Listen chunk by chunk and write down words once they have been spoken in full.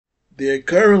They're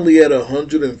currently at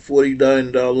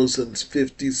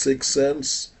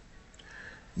 $149.56.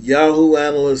 Yahoo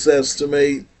analysts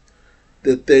estimate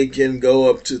that they can go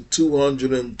up to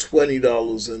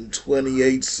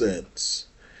 $220.28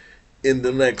 in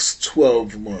the next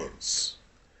 12 months.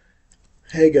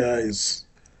 Hey guys,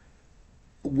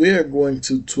 we're going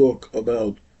to talk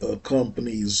about a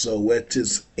company,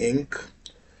 Zoetis Inc.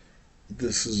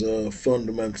 This is a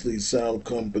fundamentally sound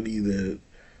company that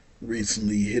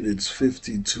recently hit its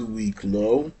 52-week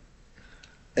low.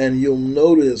 And you'll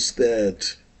notice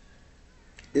that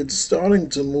it's starting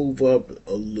to move up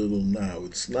a little now.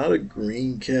 It's not a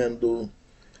green candle,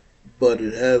 but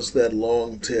it has that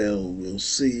long tail. We'll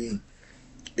see.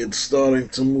 It's starting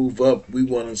to move up. We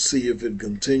want to see if it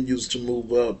continues to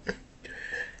move up.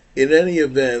 In any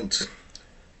event,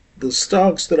 the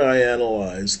stocks that I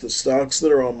analyze, the stocks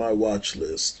that are on my watch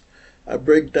list, I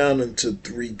break down into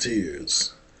three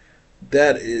tiers.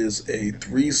 That is a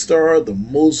 3-star, the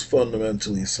most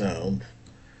fundamentally sound,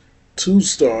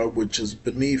 2-star, which is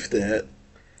beneath that,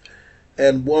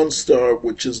 and 1-star,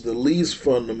 which is the least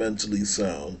fundamentally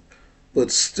sound,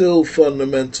 but still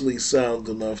fundamentally sound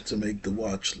enough to make the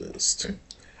watch list.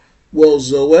 Well,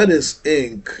 Zoetis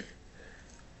Inc.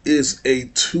 is a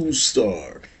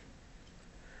 2-star.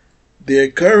 They're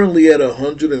currently at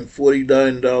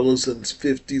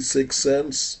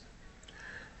 $149.56.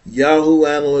 Yahoo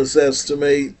analysts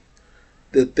estimate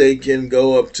that they can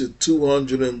go up to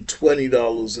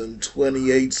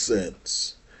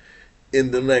 $220.28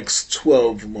 in the next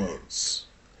 12 months.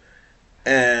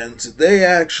 And they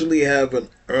actually have an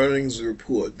earnings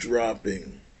report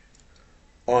dropping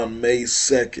on May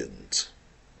 2nd.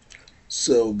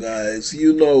 So guys,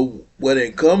 when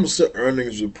it comes to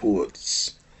earnings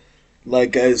reports,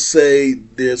 like I say,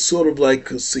 they're sort of like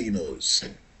casinos.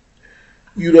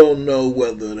 You don't know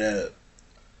whether that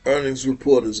earnings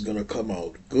report is going to come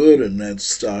out good and that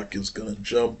stock is going to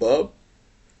jump up,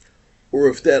 or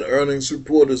if that earnings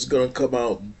report is going to come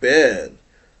out bad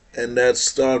and that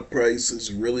stock price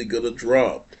is really going to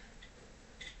drop.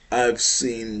 I've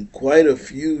seen quite a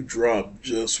few drop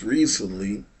just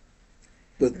recently,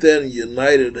 but then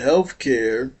United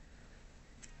Healthcare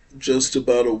just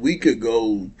about a week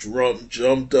ago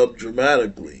jumped up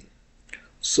dramatically.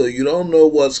 So you don't know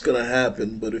what's going to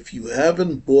happen, but if you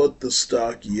haven't bought the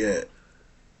stock yet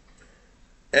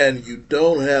and you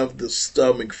don't have the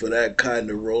stomach for that kind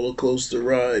of roller coaster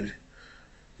ride,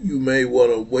 you may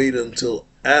want to wait until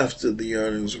after the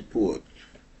earnings report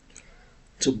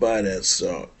to buy that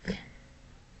stock.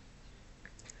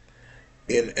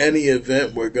 In any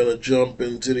event, we're going to jump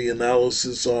into the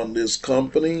analysis on this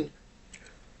company.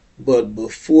 But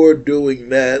before doing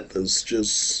that, let's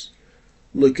just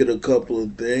look at a couple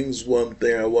of things. One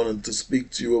thing I wanted to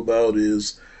speak to you about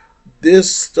is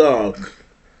this stock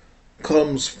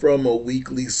comes from a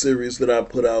weekly series that I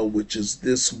put out, which is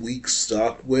This Week's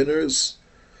Stock Winners,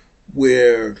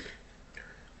 where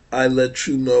I let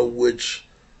you know which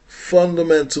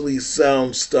fundamentally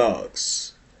sound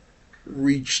stocks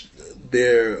reached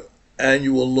their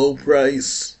annual low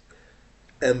price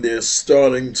and they're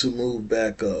starting to move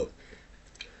back up.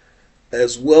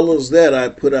 As well as that, I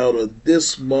put out a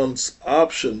this month's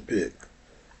option pick,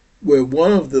 where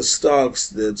one of the stocks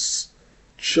that's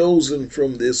chosen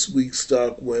from this week's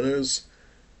stock winners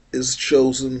is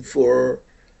chosen for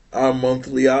our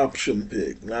monthly option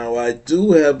pick. Now, I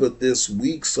do have a this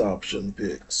week's option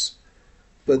picks,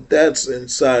 but that's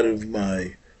inside of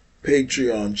my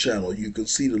Patreon channel. You can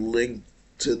see the link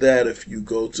to that if you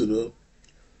go to the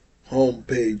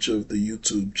homepage of the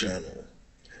YouTube channel.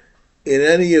 In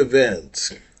any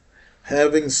event,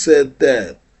 having said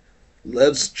that,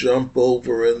 let's jump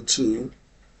over into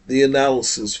the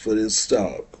analysis for this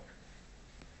stock.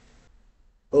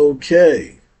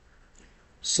 Okay,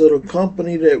 so the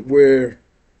company that we're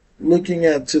looking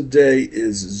at today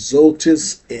is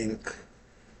Zoetis Inc.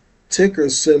 Ticker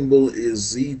symbol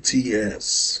is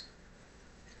ZTS.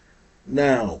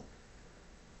 Now,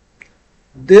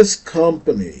 this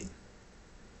company,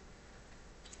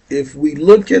 if we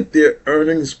look at their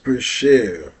earnings per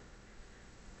share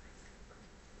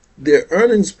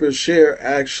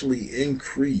actually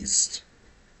increased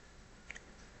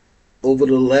over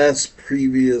the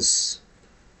previous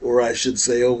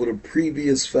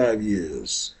 5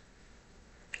 years.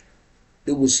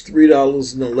 It was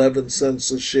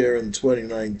 $3.11 a share in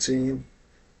 2019,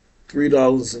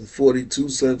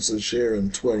 $3.42 a share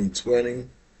in 2020,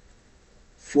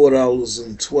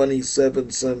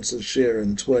 $4.27 a share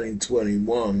in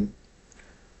 2021,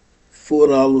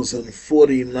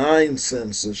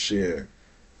 $4.49 a share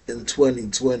in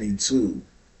 2022,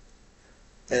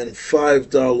 and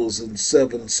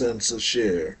 $5.07 a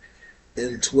share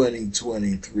in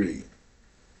 2023.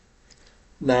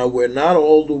 Now, we're not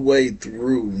all the way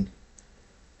through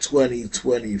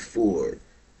 2024.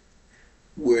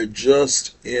 We're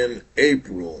just in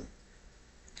April,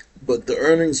 but the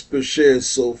earnings per share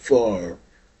so far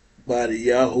by the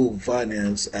Yahoo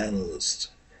Finance analyst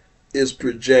is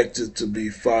projected to be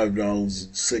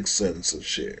 $5.06 a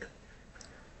share.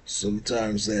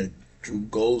 Sometimes that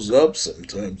goes up,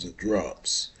 sometimes it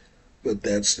drops, but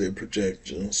that's their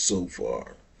projection so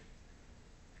far.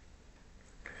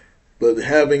 But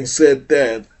having said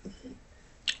that,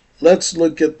 let's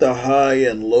look at the high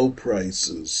and low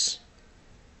prices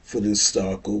for this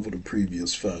stock over the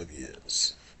previous 5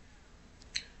 years.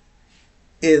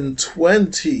 In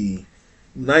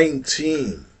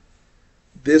 2019,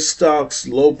 this stock's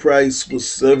low price was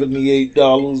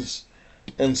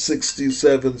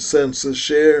 $78.67 a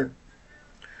share.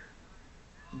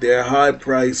 Their high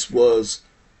price was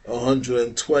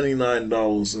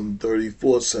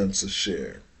 $129.34 a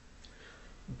share.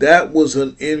 That was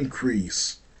an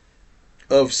increase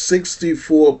of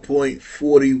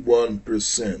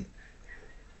 64.41%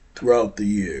 throughout the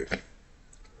year.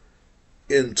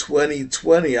 In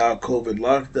 2020, our COVID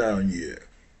lockdown year,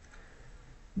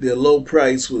 their low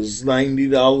price was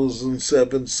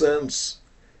 $90.07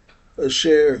 a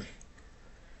share.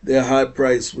 Their high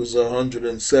price was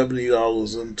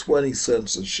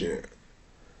 $170.20 a share.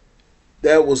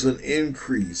 That was an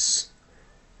increase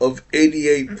of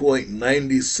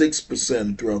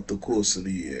 88.96% throughout the course of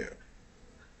the year.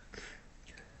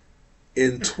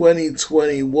 In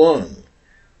 2021,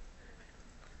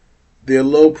 their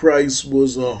low price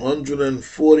was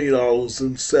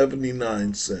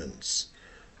 $140.79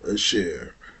 a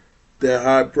share. Their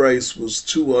high price was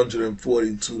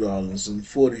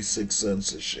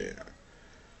 $242.46 a share.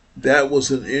 That was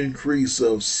an increase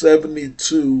of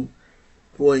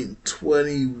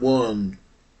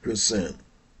 72.21%.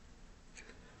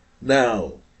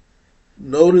 Now,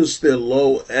 notice their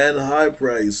low and high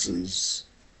prices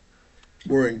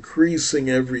were increasing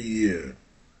every year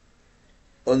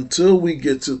until we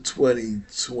get to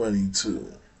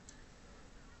 2022.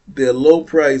 Their low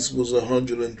price was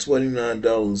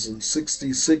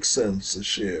 $129.66 a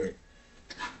share.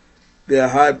 Their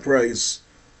high price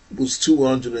was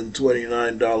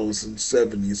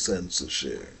 $229.70 a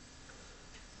share.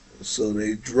 So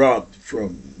they dropped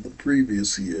from the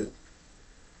previous year,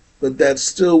 but that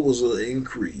still was an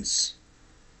increase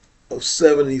of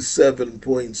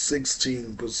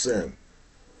 77.16%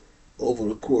 over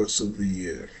the course of the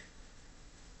year.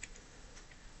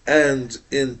 And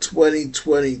in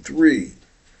 2023,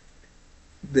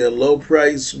 their low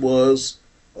price was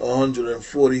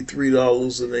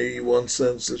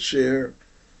 $143.81 a share.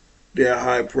 Their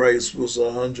high price was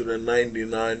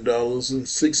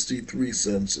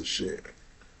 $199.63 a share.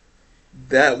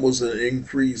 That was an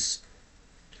increase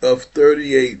of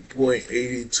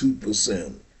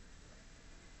 38.82%.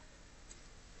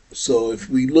 So if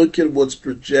we look at what's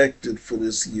projected for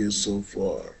this year so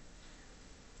far,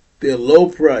 their low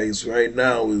price right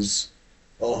now is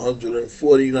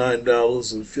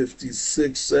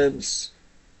 $149.56,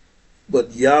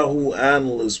 but Yahoo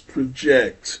analysts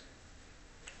project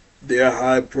their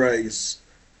high price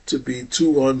to be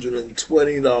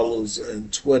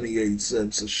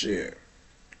 $220.28 a share.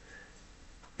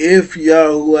 If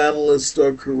Yahoo analysts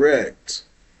are correct,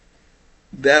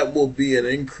 that will be an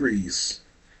increase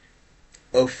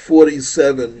of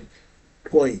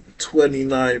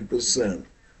 47.29%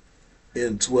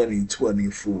 in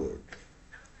 2024.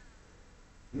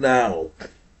 Now,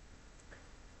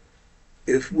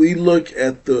 if we look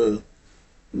at the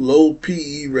low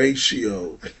PE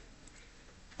ratio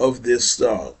of this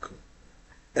stock,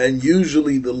 and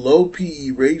usually the low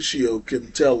PE ratio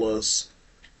can tell us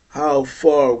how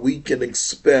far we can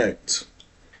expect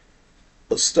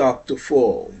a stock to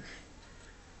fall.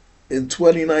 In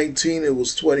 2019, it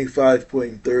was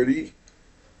 25.30.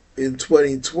 In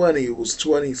 2020, it was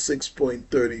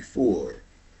 26.34.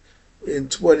 In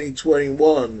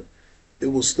 2021, it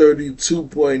was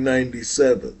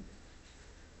 32.97.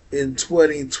 In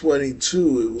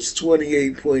 2022, it was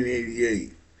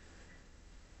 28.88.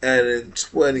 And in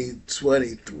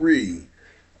 2023,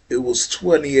 it was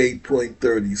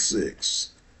 28.36.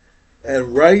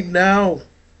 And right now,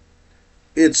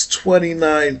 it's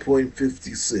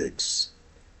 29.56.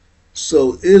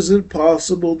 So is it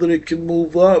possible that it can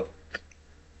move up?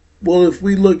 Well, if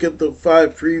we look at the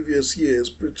 5 previous years,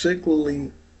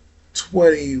 particularly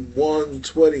 21,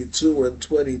 22, and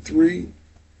 23,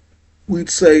 we'd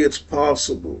say it's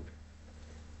possible.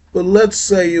 But let's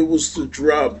say it was to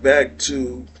drop back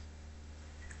to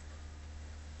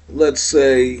let's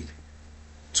say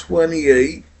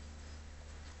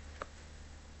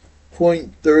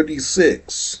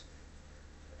 28.36,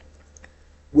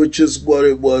 which is what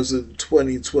it was in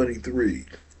 2023.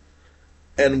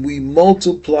 And we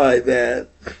multiply that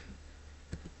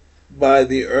by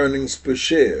the earnings per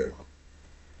share,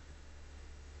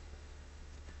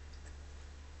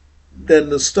 then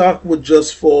the stock would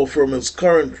just fall from its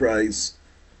current price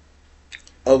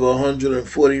of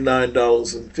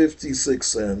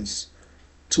 $149.56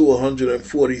 to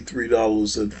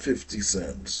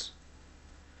 $143.50.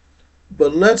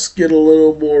 But let's get a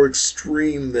little more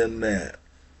extreme than that.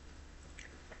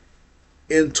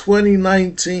 In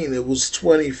 2019, it was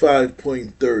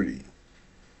 25.30.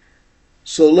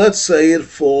 So let's say it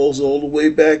falls all the way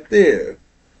back there.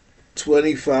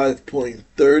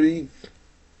 25.30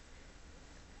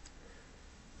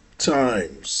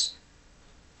 times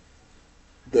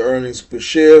the earnings per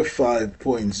share,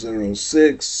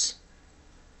 5.06,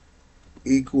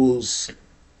 equals,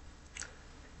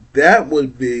 that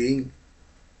would be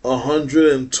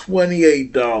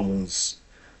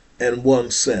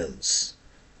 $128.01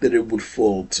 that it would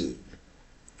fall to.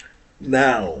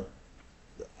 Now,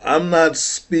 I'm not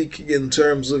speaking in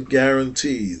terms of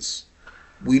guarantees.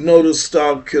 We know the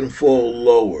stock can fall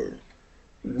lower.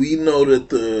 We know that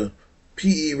the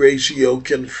PE ratio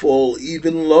can fall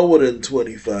even lower than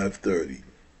 25.30.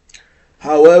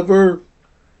 However,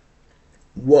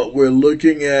 what we're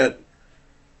looking at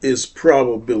is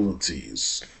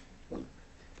probabilities.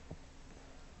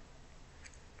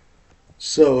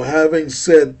 So having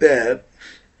said that,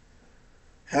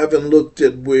 having looked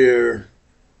at where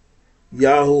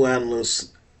Yahoo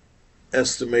analysts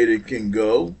estimate it can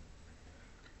go,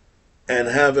 and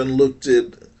having looked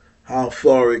at how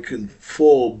far it can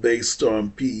fall based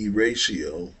on PE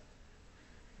ratio,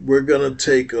 we're going to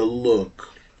take a look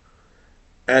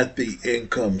at the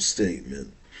income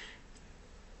statement.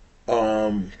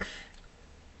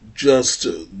 Just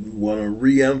want to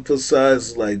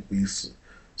re-emphasize, like we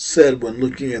said when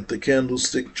looking at the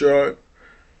candlestick chart,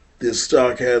 this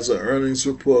stock has an earnings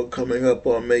report coming up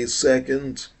on May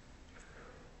 2nd.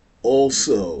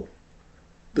 Also,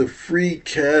 the free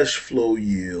cash flow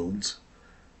yield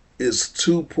is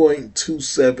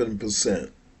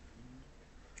 2.27%.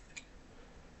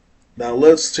 Now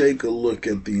let's take a look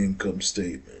at the income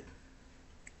statement.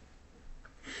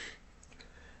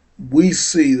 We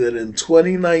see that in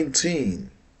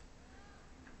 2019,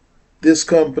 this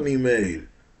company made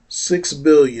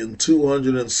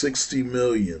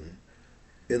 $6,260,000,000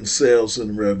 in sales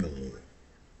and revenue.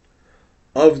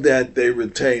 Of that, they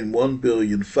retained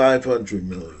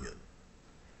 $1,500,000,000.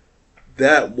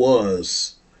 That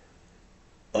was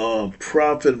a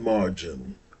profit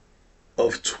margin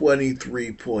of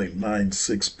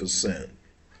 23.96%.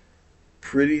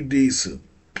 Pretty decent.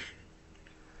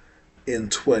 In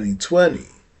 2020,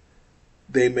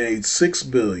 they made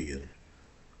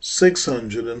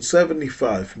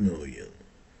 $6,675,000,000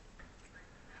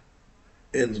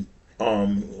 in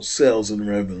sales and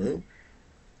revenue.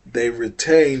 They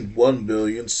retained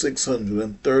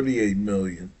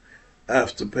 $1,638,000,000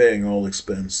 after paying all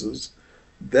expenses.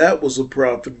 That was a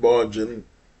profit margin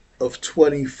of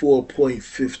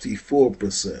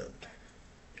 24.54%.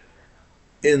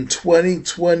 In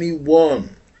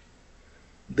 2021,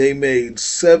 they made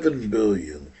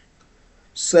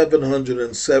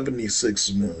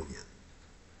 $7,776,000,000,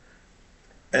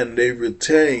 and they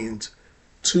retained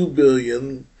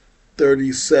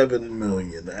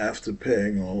 $2,037,000,000 after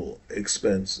paying all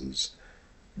expenses.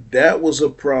 That was a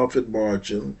profit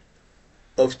margin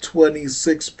of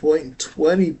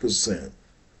 26.20%.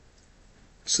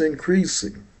 It's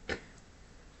increasing.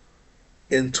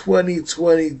 In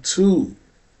 2022,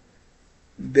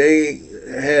 they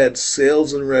had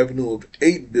sales and revenue of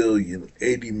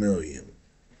 $8,080,000,000,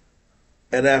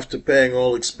 and after paying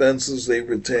all expenses, they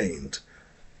retained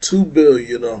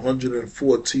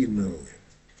 $2,114,000,000.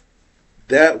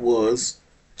 That was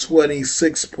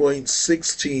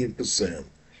 26.16%.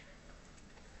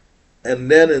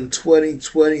 And then in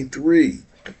 2023,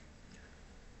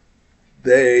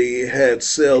 they had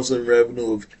sales and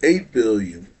revenue of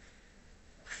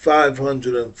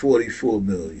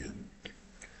 $8,544,000,000.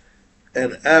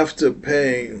 And after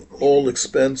paying all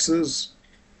expenses,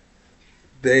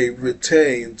 they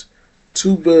retained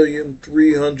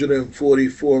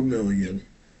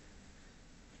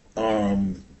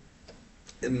 $2,344,000,000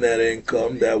 in net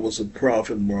income. That was a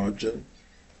profit margin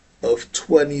of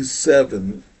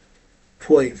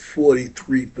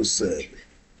 27.43%.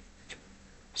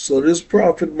 So this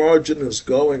profit margin is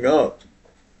going up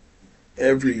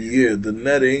every year. The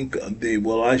net income,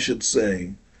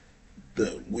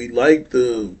 We like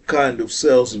the kind of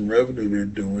sales and revenue they're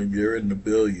doing. They're in the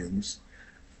billions.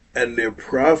 And their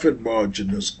profit margin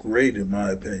is great, in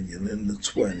my opinion, in the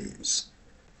 20s.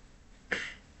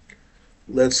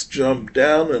 Let's jump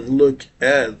down and look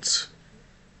at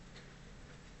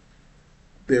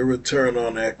their return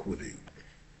on equity.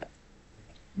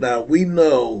 Now, we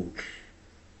know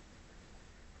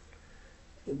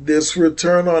this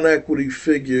return on equity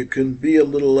figure can be a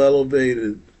little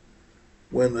elevated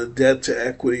when the debt to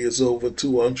equity is over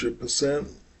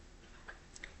 200%.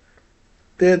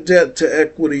 Their debt to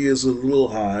equity is a little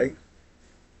high,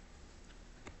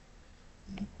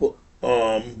 but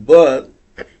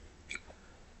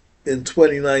in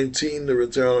 2019, the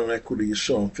return on equity is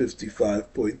showing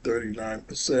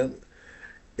 55.39%.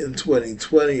 In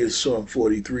 2020, it's showing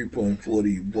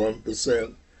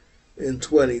 43.41%. In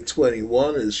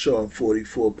 2021, it's showing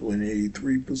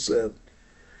 44.83%.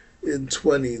 In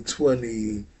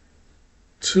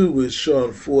 2022, it's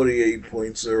showing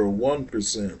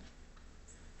 48.01%.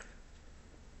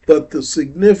 But the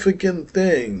significant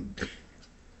thing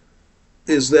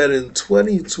is that in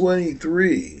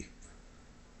 2023,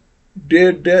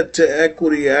 their debt to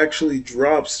equity actually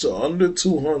drops to under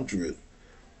 200,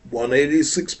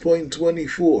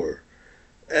 186.24,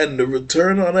 and the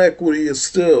return on equity is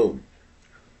still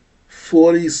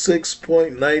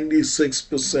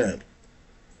 46.96%.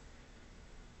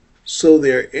 So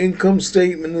their income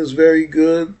statement is very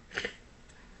good,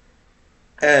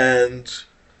 and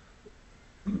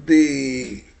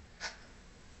the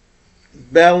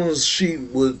balance sheet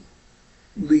would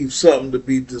leave something to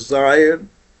be desired,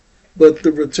 but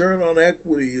the return on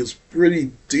equity is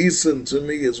pretty decent to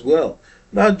me as well.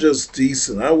 Not just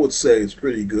decent, I would say it's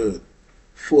pretty good.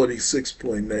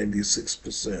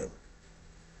 46.96%.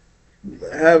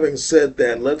 Having said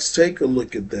that, let's take a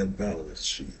look at that balance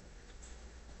sheet.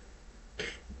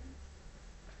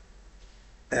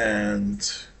 And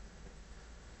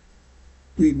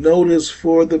we notice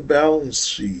for the balance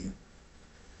sheet,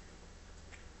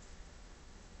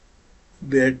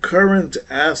 their current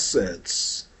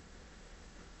assets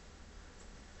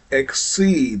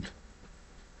exceed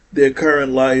their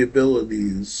current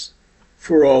liabilities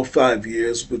for all 5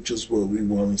 years, which is what we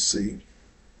want to see.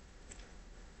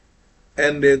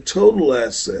 And their total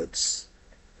assets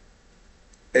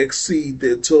exceed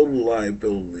their total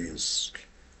liabilities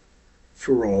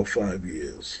for all 5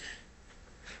 years.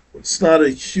 It's not a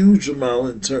huge amount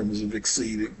in terms of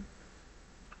exceeding,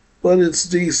 but it's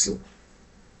decent.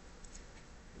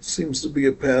 It seems to be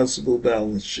a passable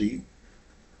balance sheet.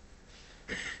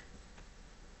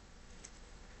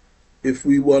 If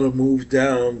we want to move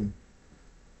down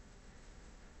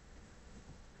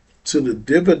to the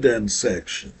dividend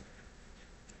section,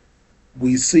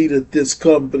 we see that this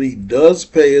company does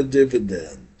pay a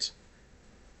dividend.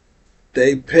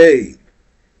 They paid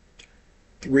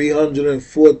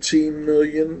 $314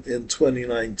 million in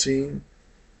 2019,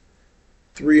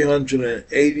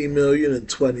 $380 million in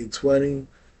 2020,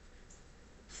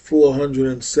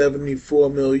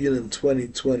 $474 million in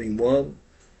 2021,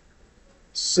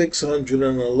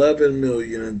 $611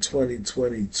 million in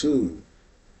 2022,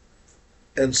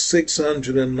 and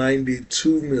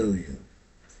 $692 million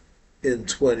in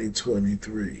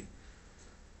 2023.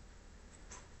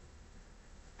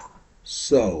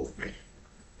 So,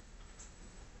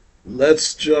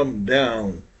 let's jump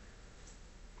down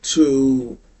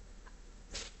to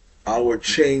our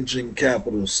changing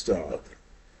capital stock.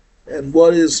 And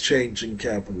what is changing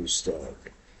capital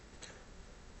stock?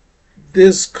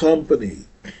 This company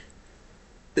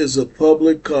is a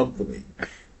public company.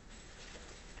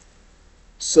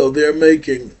 So they're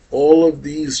making all of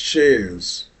these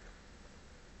shares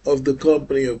of the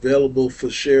company available for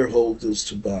shareholders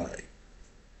to buy.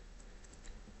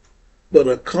 But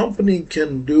a company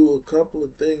can do a couple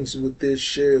of things with their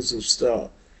shares of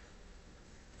stock.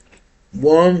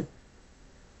 One,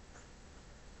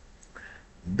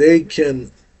 they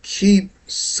can keep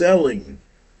selling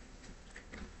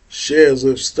shares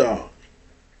of stock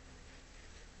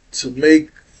to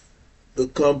make the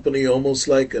company almost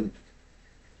like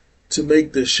to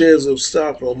make the shares of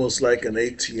stock almost like an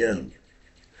ATM.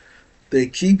 They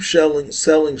keep selling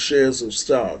shares of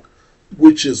stock,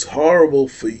 which is horrible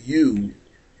for you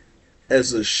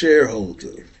as a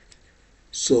shareholder.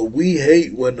 So we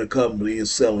hate when the company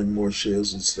is selling more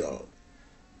shares of stock.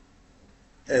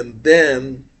 And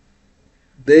then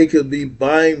they could be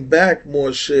buying back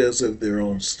more shares of their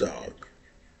own stock,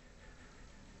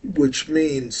 which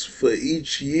means for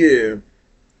each year,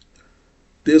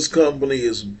 this company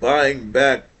is buying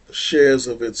back shares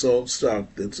of its own stock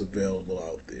that's available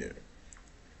out there.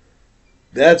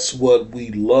 That's what we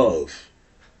love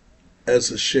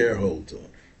as a shareholder.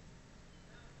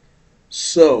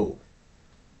 So,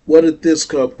 what did this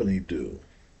company do?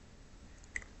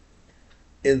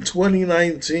 In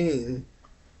 2019,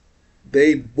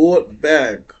 they bought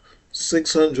back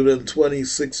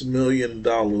 $626 million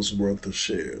worth of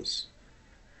shares.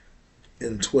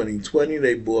 In 2020,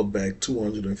 they bought back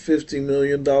 $250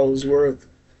 million worth.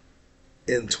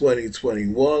 In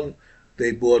 2021,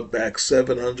 they bought back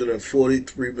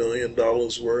 $743 million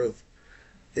worth.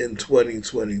 In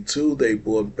 2022, they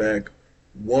bought back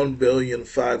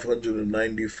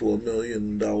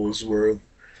 $1,594,000,000 worth.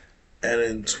 And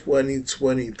in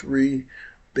 2023,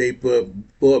 they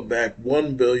bought back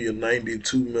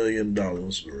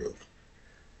 $1,092,000,000 worth.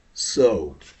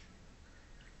 So,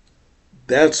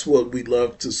 that's what we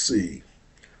love to see.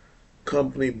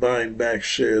 Company buying back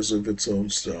shares of its own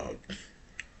stock.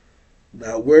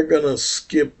 Now we're going to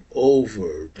skip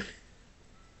over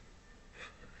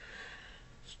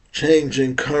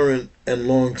changing current and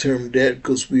long-term debt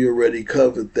because we already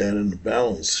covered that in the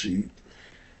balance sheet.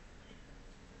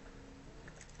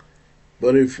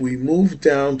 But if we move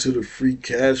down to the free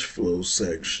cash flow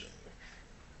section,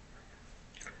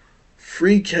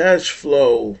 free cash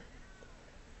flow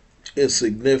is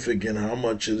significant. How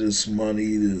much of this money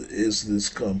is this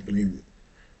company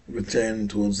retaining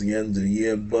towards the end of the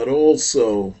year? But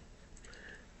also,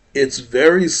 it's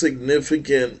very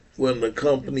significant when the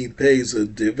company pays a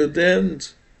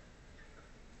dividend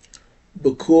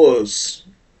because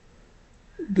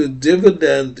the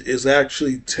dividend is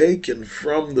actually taken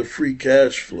from the free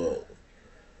cash flow.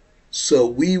 So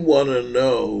we want to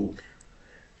know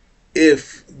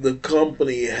if the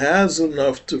company has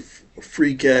enough to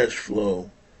free cash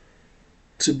flow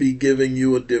to be giving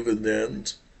you a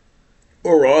dividend,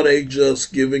 or are they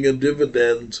just giving a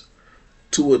dividend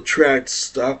to attract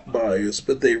stock buyers,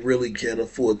 but they really can't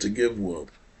afford to give one?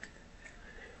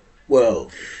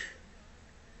 Well,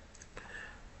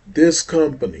 this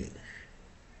company,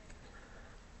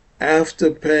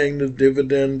 after paying the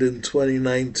dividend in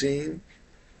 2019,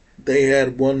 they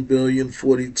had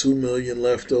 $1,042,000,000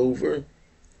 left over.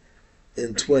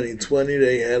 In 2020,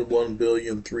 they had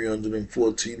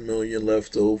 $1,314,000,000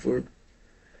 left over.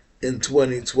 In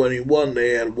 2021,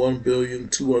 they had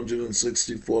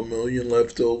 $1,264,000,000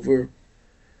 left over.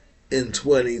 In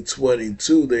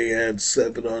 2022, they had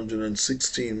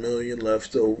 $716 million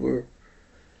left over.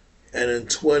 And in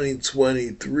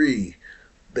 2023,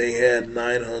 they had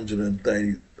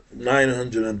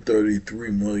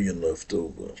 $933 million left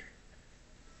over.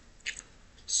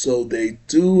 So they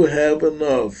do have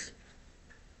enough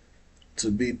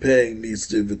to be paying these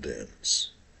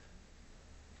dividends.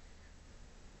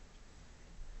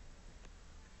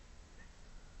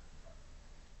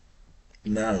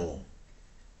 Now,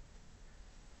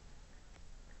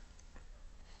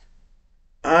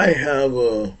 I have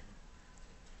a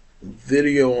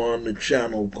video on the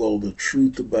channel called The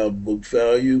Truth About Book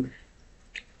Value,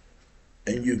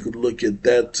 and you could look at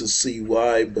that to see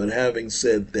why. But having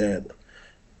said that,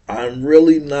 I'm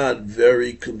really not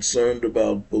very concerned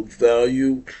about book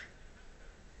value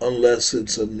unless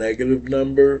it's a negative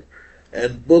number.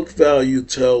 And book value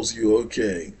tells you,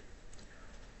 okay,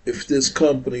 if this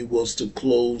company was to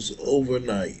close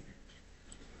overnight,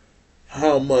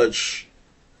 how much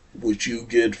would you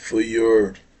get for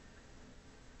your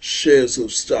shares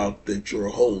of stock that you're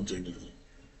holding?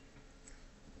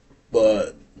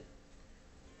 But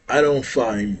I don't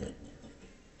find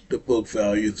the book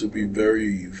value to be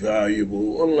very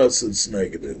valuable unless it's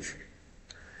negative.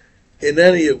 In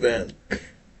any event,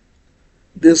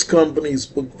 this company's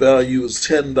book value is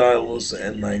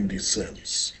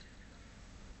 $10.90.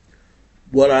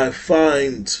 What I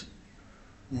find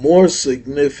more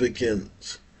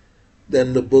significant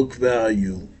than the book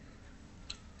value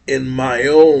in my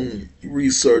own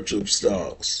research of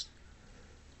stocks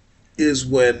is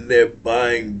when they're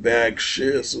buying back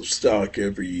shares of stock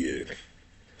every year,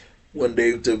 when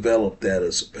they've developed that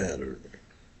as a pattern.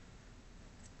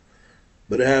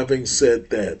 But having said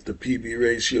that, the PB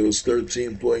ratio is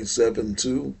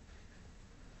 13.72.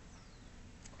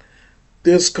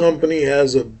 This company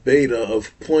has a beta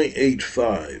of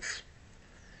 0.85.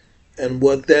 And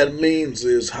what that means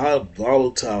is, how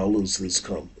volatile is this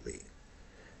company?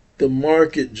 The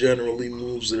market generally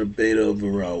moves at a beta of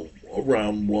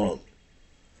around 1.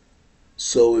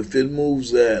 So if it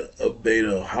moves at a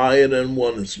beta higher than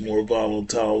 1, it's more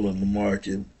volatile in the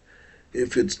market.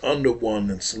 If it's under 1,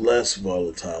 it's less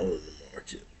volatile in the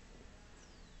market.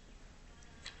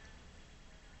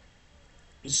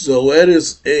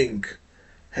 Zoetis Inc.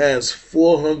 has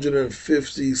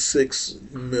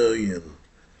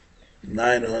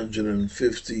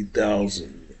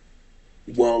 456,950,000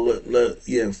 Well,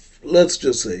 let's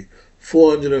just say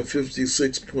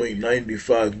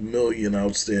 456.95 million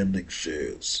outstanding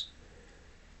shares.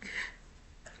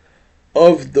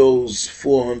 Of those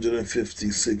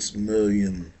 456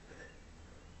 million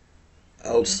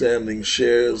outstanding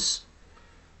shares,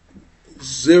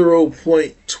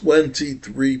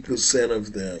 0.23%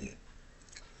 of them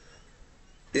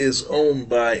is owned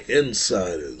by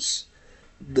insiders,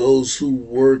 those who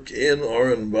work in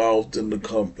or involved in the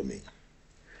company.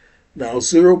 Now,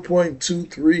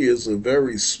 0.23 is a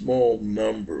very small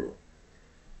number,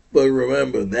 but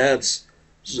remember that's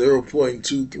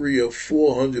 0.23 of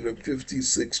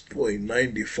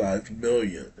 456.95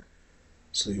 million.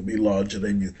 So you'll be larger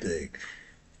than you think.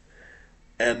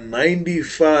 And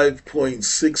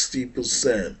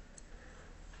 95.60%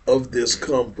 of this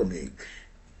company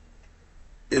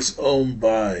is owned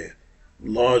by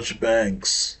large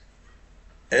banks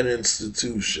and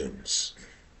institutions.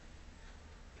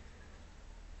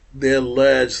 Their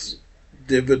last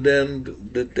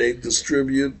dividend that they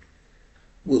distribute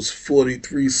was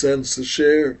 43 cents a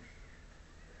share,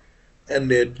 and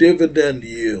their dividend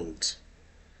yield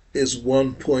is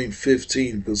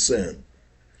 1.15%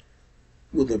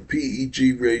 with a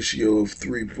PEG ratio of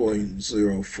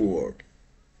 3.04.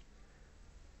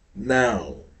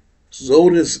 Now,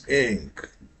 Zoetis Inc.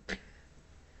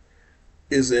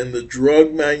 is in the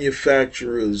drug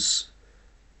manufacturers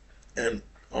and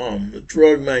the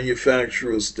drug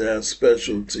manufacturers that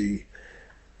specialty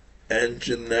and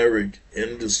generic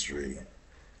industry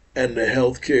and the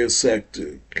healthcare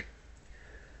sector.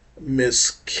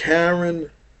 Miss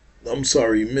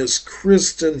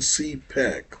Kristen C.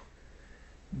 Peck,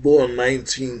 born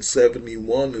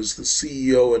 1971, is the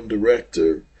CEO and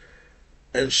director,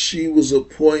 and she was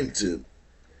appointed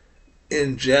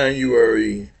in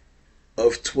January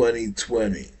of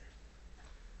 2020.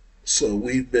 So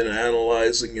we've been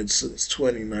analyzing it since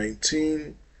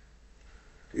 2019.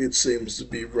 It seems to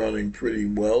be running pretty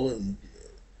well and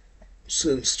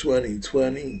since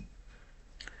 2020.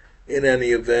 In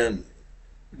any event,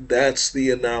 that's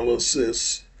the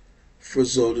analysis for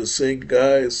Zoetis Inc.,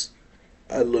 guys.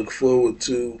 I look forward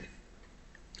to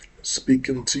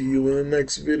speaking to you in the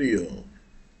next video.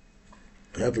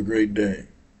 Have a great day.